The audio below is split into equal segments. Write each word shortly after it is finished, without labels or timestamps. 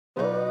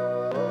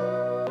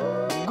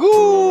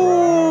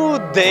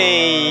Good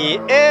day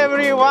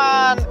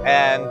everyone,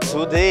 and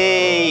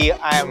today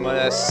I'm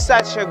in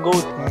such a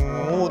good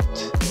mood.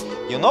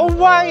 You know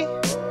why?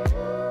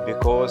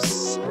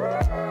 Because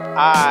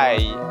I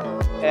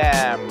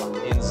am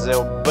in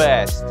the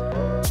best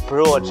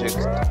project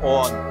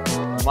on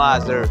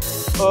Mother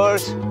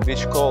Earth,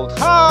 which called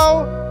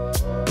how?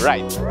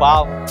 Right,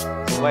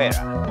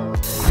 Palmyra.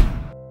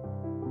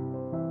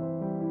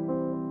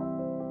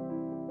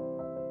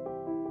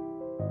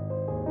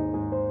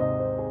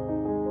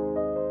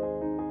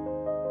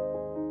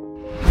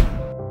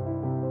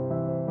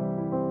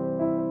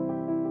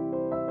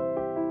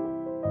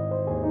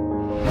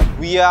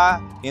 We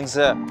are in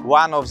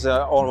one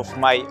of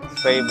my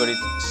favorite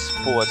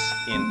spots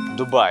in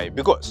Dubai,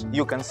 because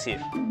you can see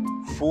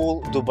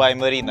full Dubai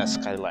Marina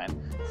skyline,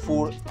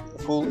 full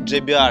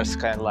JBR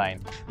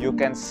skyline. You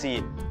can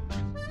see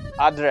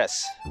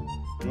address.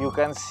 You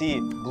can see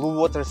Blue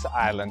Waters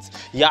Islands.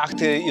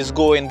 Yacht is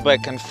going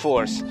back and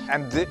forth,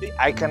 and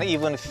I can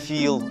even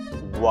feel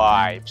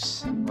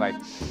vibes. Like,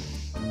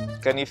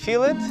 can you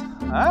feel it?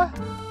 Huh?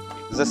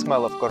 The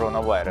smell of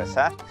coronavirus,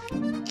 huh?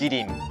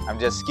 Kidding. I'm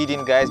just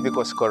kidding, guys,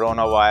 because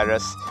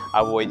coronavirus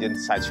avoiding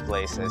such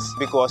places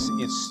because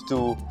it's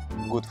too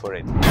good for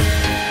it.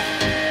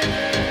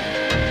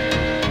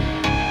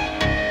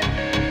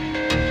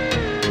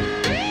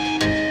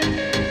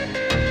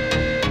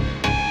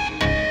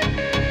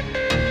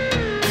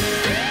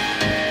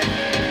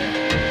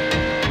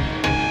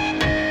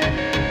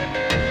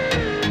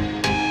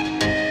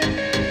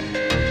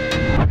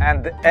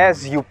 And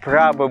as you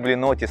probably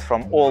noticed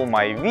from all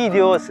my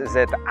videos,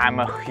 that I'm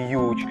a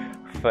huge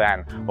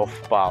fan of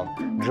Palm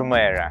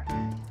Jumeirah.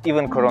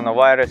 Even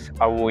coronavirus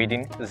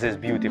avoiding this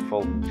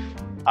beautiful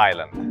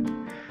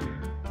island.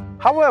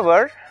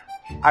 However,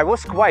 I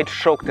was quite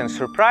shocked and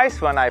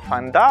surprised when I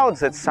found out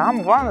that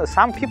some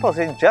people,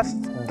 they just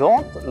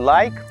don't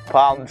like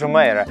Palm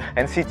Jumeirah,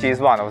 and city is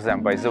one of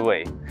them, by the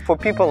way. For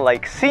people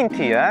like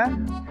Cynthia,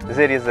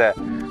 there is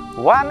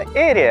one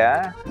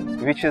area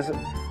which is,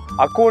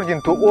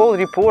 according to all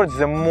reports,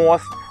 the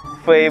most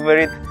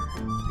favorite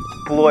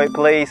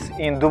place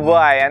in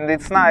Dubai, and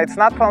it's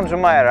not Palm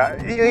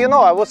Jumeirah. You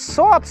know, I was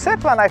so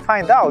upset when I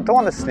find out,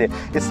 honestly.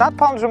 It's not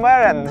Palm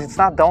Jumeirah and it's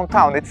not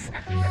downtown, it's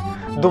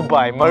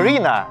Dubai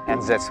Marina,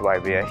 and that's why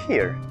we are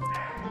here.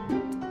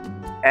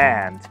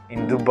 And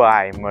in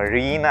Dubai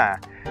Marina,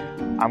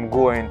 I'm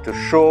going to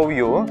show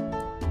you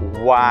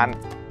one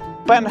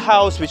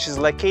penthouse which is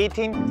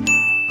located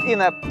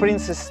in a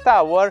Princess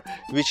Tower,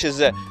 which is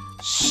a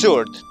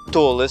third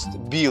tallest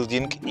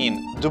building in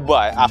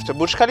Dubai after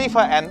Burj Khalifa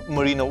and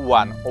Marina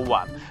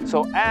 101.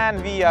 So,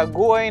 and we are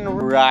going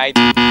right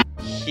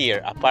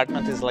here.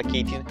 Apartment is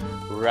located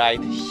right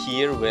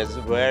here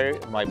where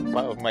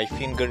my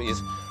finger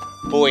is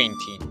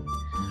pointing.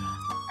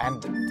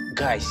 And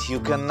guys,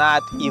 you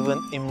cannot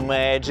even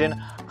imagine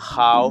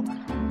how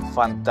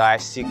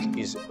fantastic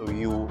is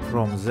view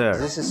from there.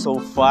 This is so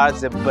far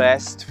the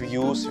best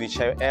views which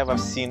I've ever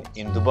seen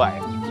in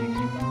Dubai.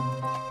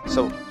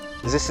 So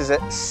this is a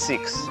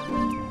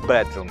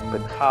 6-bedroom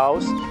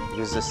penthouse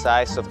with the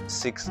size of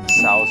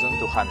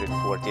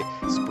 6,240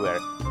 square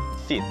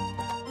feet.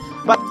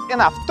 But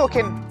enough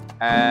talking,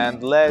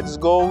 and let's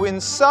go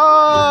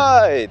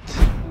inside!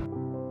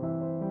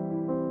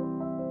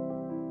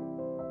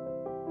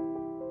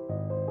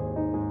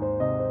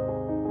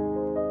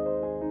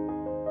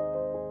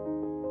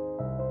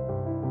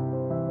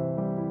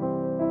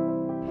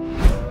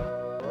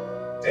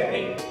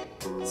 Hey,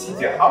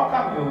 Cynthia, how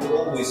come you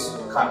always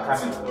come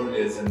in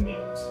earlier than me?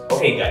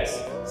 Okay,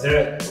 guys, there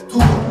are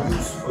two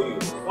news for you.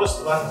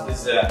 First one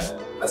is,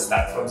 let's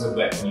start from the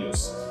bad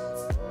news.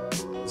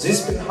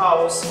 This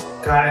penthouse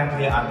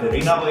currently under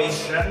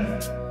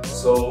renovation,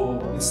 so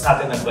it's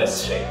not in the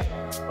best shape.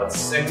 But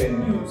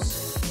second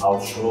news,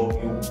 I'll show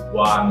you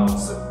one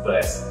of the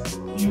best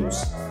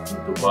views in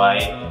Dubai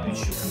which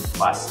you can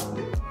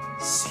possibly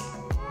see.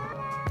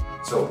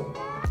 So,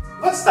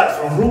 let's start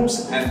from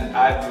rooms, and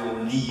I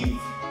will leave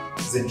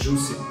the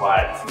juicy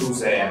part to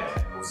the end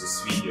of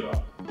this video.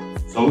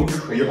 So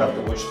you have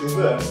to watch till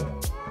then.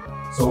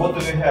 So what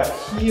do we have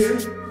here?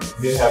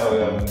 We have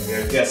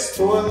a guest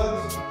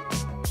toilet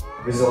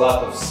with a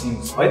lot of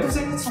sinks. Why do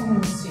they get so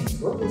many sinks?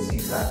 What do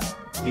things are?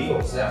 3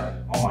 of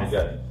them. Oh my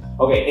god.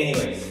 Okay,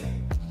 anyways,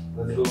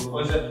 let's go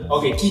further.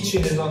 Okay,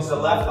 kitchen is on the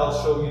left. I'll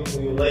show it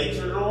to you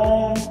later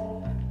on.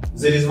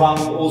 There is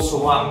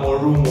also one more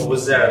room over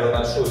there. I'm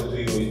gonna show it to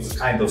you. It's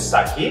kind of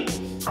sucky.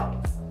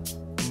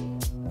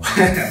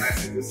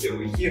 Nice to see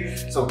over here.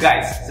 So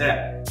guys,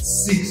 there are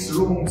 6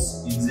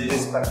 rooms in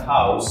this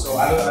penthouse. So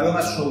I'm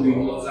gonna show you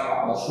all of them.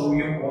 I'll show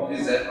you what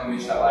is that one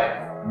which I like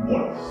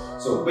more.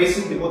 So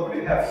basically what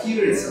we have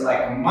here is like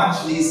a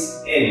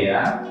majlis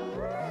area.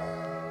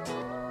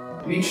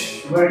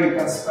 where you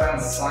can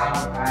spend some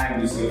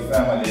time with your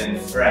family and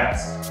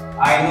friends.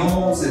 I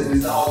know that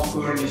without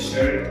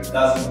furniture it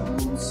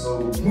doesn't look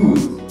so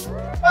good,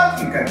 but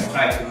you can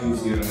try to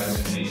use your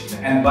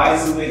imagination. And by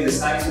the way, the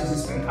size of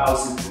this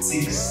penthouse is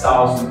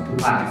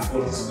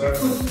 6,240 square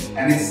foot,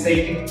 and it's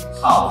taking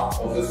half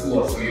of the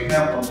floor, so you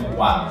have only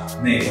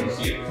one neighbor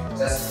here.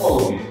 Just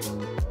follow me.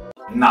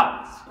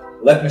 Now,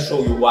 let me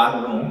show you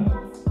one room,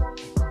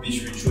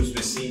 which we choose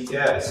with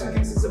Cynthia. I think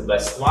it's the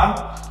best one.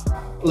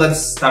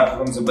 Let's start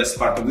from the best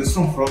part of this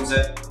room, from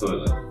the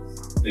toilet.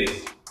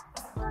 Please.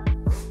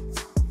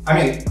 I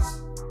mean,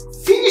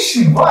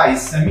 finishing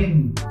wise, I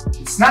mean,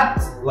 it's not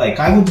like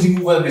I would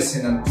remove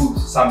everything and put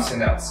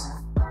something else.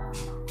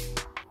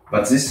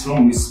 But this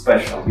room is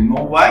special. You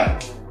know why?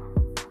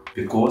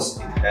 Because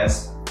it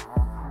has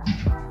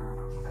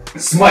a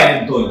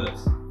smiling toilet.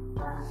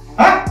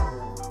 Huh?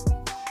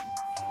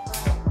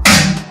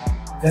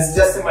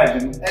 Just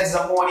imagine, at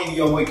the morning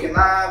you're waking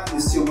up, you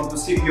still want to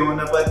sleep, you're in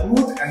a bad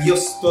mood, and your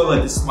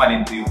toilet is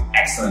smiling to you.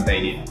 Excellent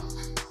idea.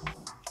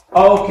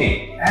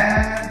 Okay,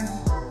 and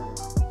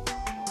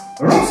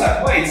rooms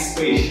are quite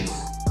spacious.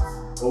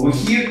 Over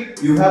here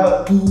you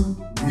have two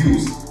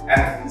views,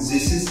 and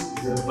this is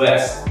the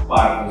best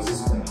part of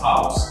this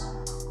penthouse.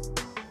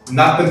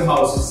 Not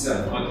penthouse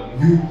itself, but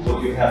view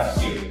what you have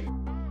here.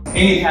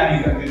 Anytime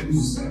you can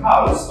reduce this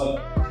penthouse,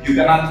 but you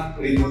cannot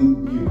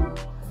redo view.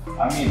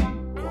 I mean,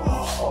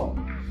 wow.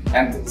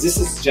 And this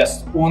is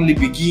just only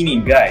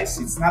beginning, guys.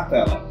 It's not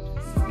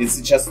it's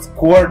just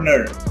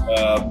corner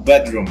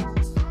bedroom.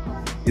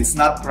 It's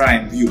not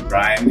prime view.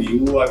 Prime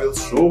view I will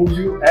show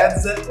you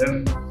at the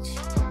end.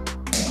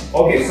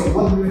 Okay, so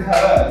what do we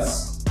have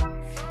else?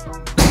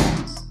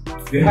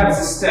 We have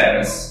this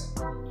terrace.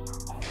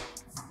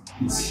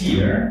 It's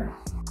here.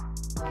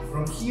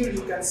 From here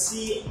you can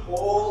see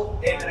all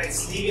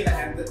Emirates living,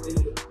 and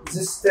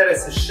this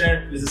terrace is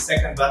shared with the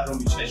second bedroom,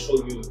 which I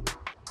showed you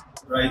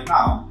right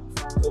now.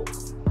 So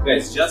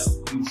guys,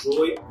 just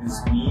enjoy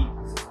with me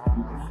this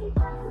beautiful view.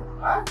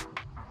 Huh?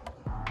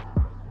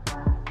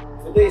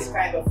 Today is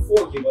kind of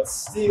foggy, but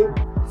still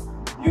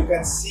you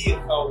can see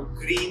how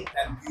green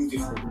and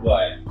beautiful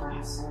Dubai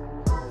is.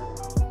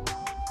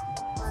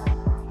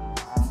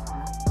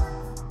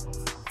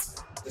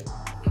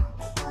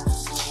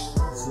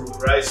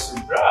 Surprise,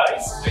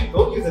 surprise! I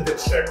told you that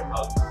it's shared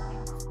house.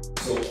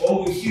 So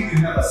over here you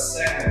have a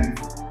second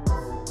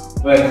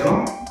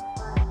bedroom.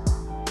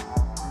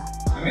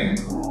 I mean,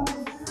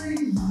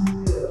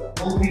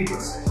 all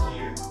papers are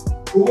here.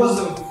 Who was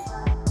the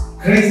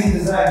crazy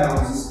designer of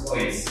this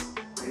place?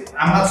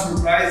 I'm not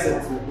surprised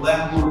that the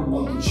landlord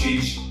want to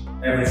change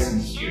everything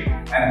here.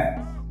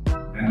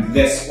 And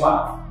guess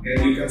what?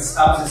 You can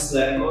stop this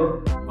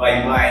landlord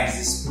by buying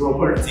this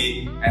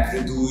property and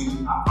redo it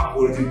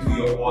according to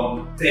your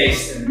own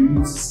taste and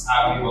remove these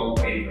ugly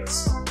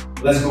wallpapers.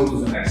 Let's go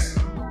to the next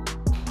room.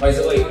 By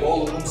the way,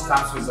 all rooms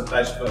comes with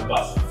attached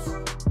bathrooms.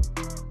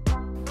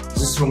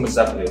 This room is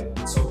ugly.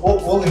 It's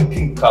all in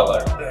pink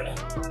color.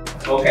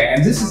 Okay,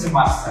 and this is a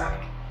master.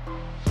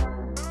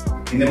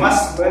 In the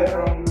master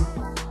bedroom,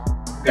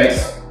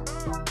 guys,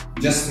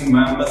 just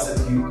remember that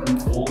you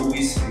can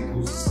always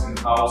reduce this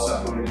penthouse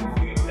according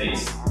to your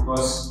taste.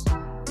 Because,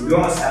 to be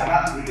honest, I'm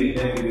not really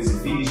happy with the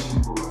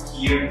finishing over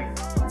here.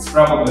 It's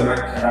probably red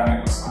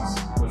ceramic or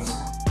something. Because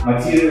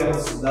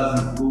materials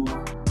doesn't look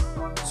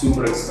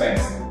super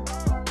expensive.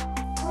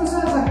 On the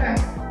other hand,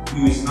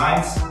 view is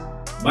nice.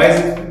 Buy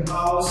the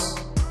penthouse,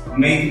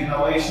 make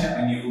innovation,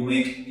 and you will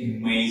make an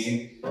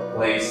amazing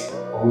place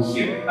over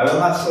here. I will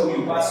not show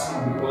you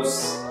bathroom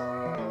because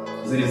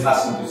there is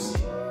nothing to see.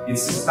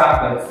 It's a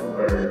standard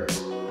for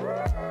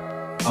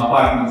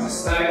apartment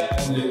this type,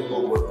 only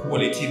lower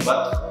quality,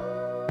 but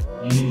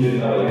you need to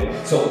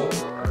innovate. So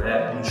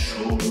let me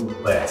show you the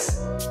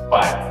best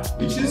part,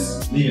 which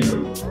is living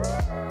room.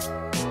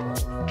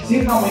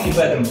 See how many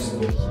bedrooms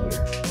over here.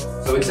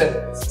 So it's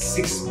a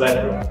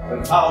 6-bedroom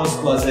penthouse,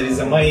 plus there is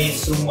a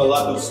maze room, a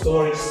lot of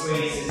storage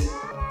spaces,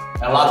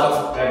 a lot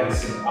of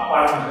everything.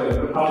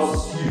 Apartment, the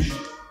house is huge.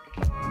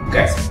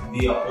 Guys,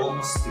 we are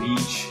almost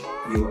reached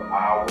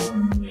our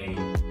main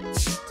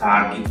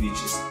target, which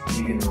is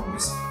living room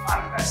with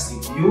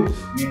fantastic view.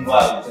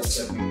 Meanwhile, just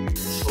let me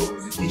show you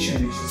the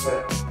kitchen, which is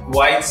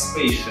quite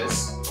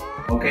spacious.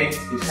 Okay,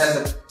 it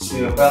has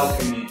a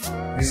balcony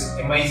with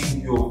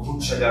amazing view of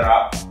Burj Al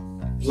Arab.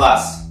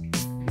 Plus,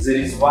 there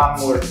is one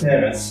more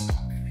terrace,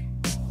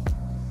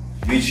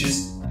 which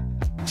is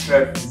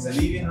shared with the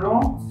living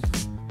room,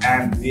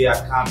 and we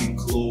are coming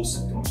closer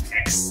to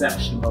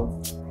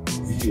exceptional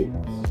view.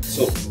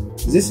 So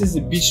this is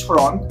the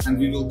beachfront, and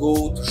we will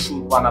go to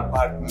shoot one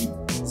apartment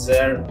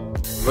there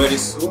very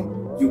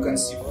soon. You can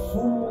see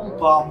full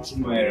Palm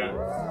Jumeirah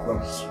from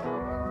here.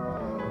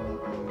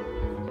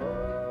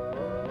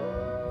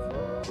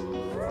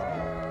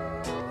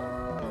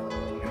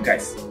 And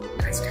guys,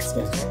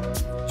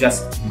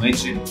 just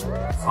imagine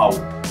how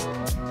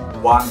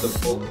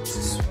wonderful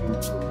this view will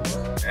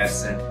look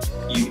as an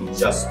evening.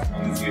 Just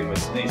use your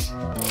imagination.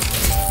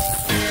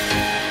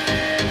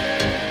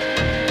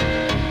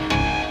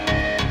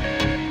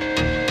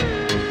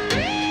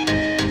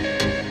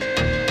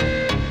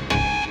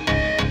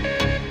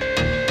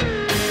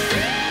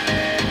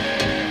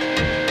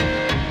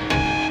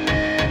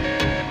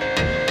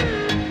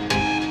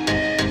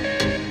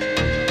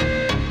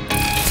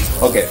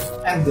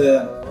 And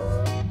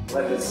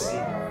let us see,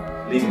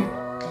 living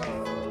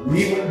room.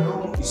 Living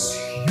room is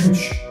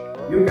huge.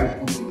 You can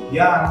put a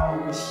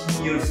piano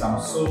here,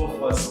 some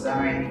sofas,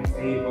 dining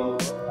table.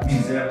 I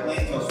mean, there are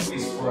plenty of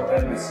space for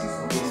everything.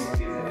 So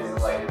basically, there is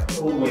like a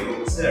hallway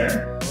over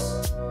there.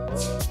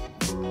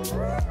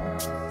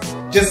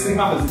 Just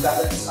remember that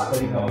that is under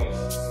renovation.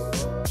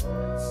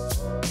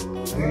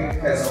 So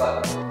it has a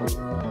lot of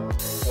room.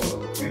 So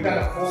we got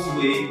a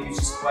hallway, which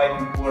is quite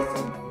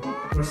important.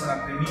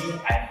 Personally, to me,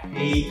 I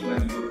hate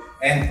when you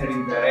enter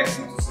in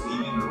directly to the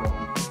living room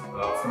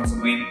from the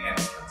main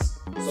entrance.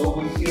 So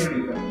over here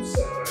you can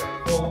separate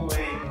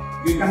hallway.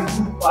 You can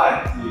do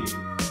party.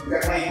 You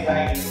can make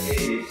dining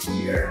area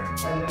here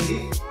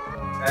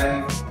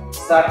and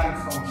starting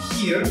from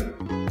here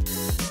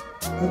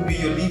could be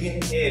your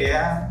living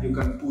area. You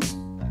can put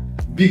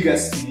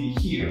biggest TV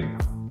here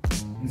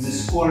in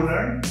this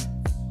corner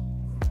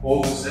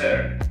over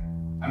there.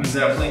 I mean,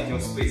 there are plenty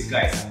of space,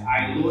 guys.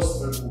 I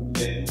lost where I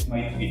put my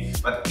TV.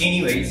 But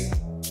anyways,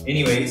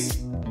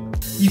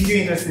 if you're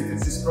interested in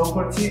this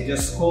property,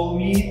 just call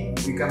me.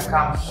 We can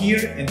come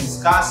here and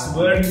discuss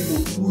where you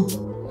will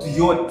put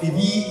your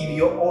TV in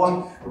your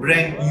own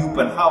brand new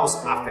penthouse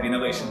after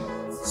renovation.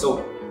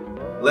 So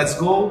let's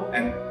go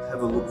and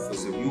have a look for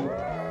the view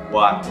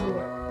one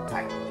more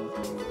time.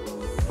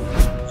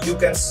 You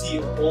can see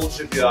all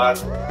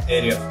GPR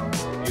area from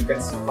here. You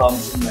can see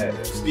punctuated,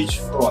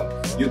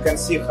 beachfront. You can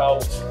see how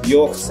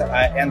yachts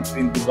are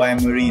entering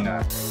Dubai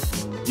Marina.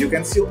 You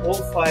can see all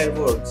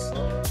fireworks.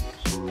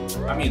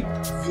 I mean,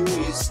 view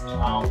is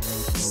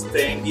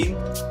outstanding.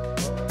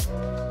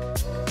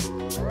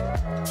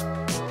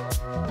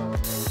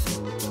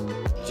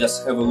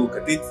 Just have a look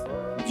at it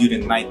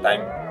during night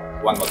time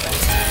one more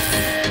time.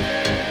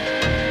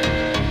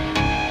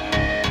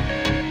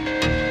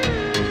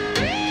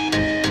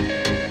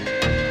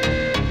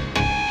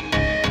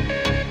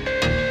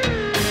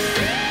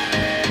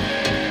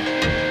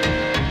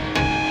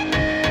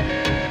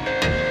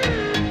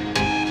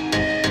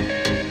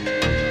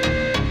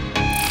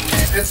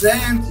 At the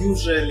end,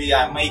 usually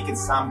I'm making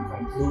some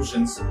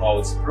conclusions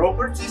about the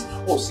properties.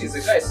 Oh, see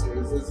the guys,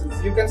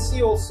 you can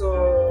see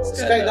also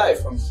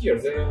skydive from here.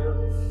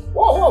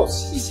 Wow,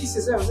 see,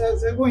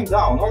 they're going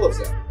down, all of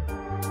them.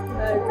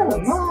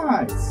 Oh,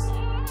 nice.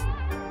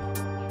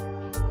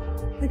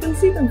 I can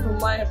see them from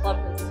my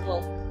apartment as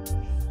well.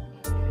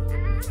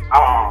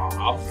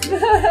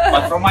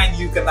 But from mine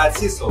you cannot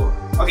see, so...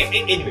 Okay,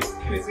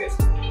 anyways guys.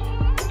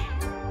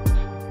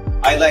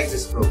 I like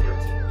this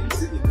property.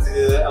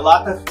 A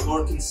lot of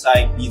work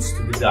inside needs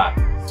to be done.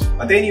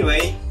 But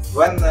anyway,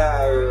 when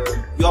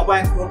you are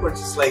buying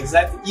properties like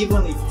that,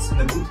 even if it's in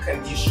a good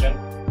condition,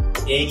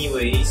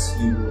 anyways,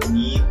 you will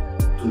need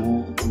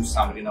to do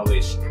some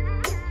renovation.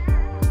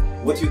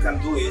 What you can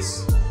do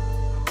is,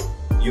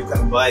 you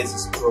can buy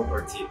this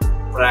property.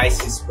 Price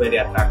is very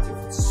attractive,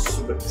 it's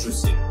super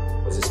juicy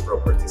for this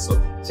property.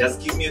 So just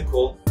give me a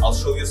call, I'll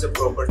show you the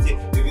property,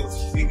 we will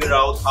figure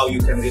out how you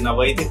can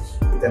renovate it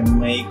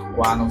and make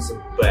one of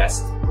the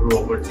best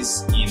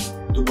properties in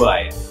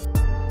Dubai.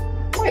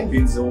 Might be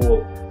in the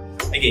wall.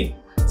 Again,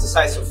 the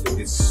size of it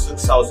is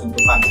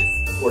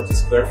 6,240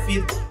 square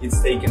feet.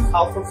 It's taken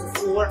half of the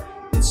floor.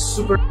 It's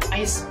super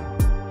nice,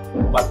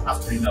 but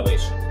after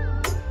renovation.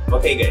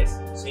 Okay guys,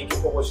 thank you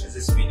for watching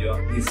this video.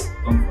 Please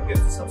don't forget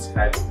to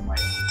subscribe to my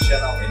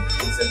channel and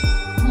hit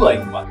the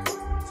like button.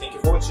 Thank you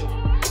for watching.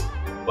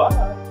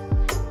 Bye.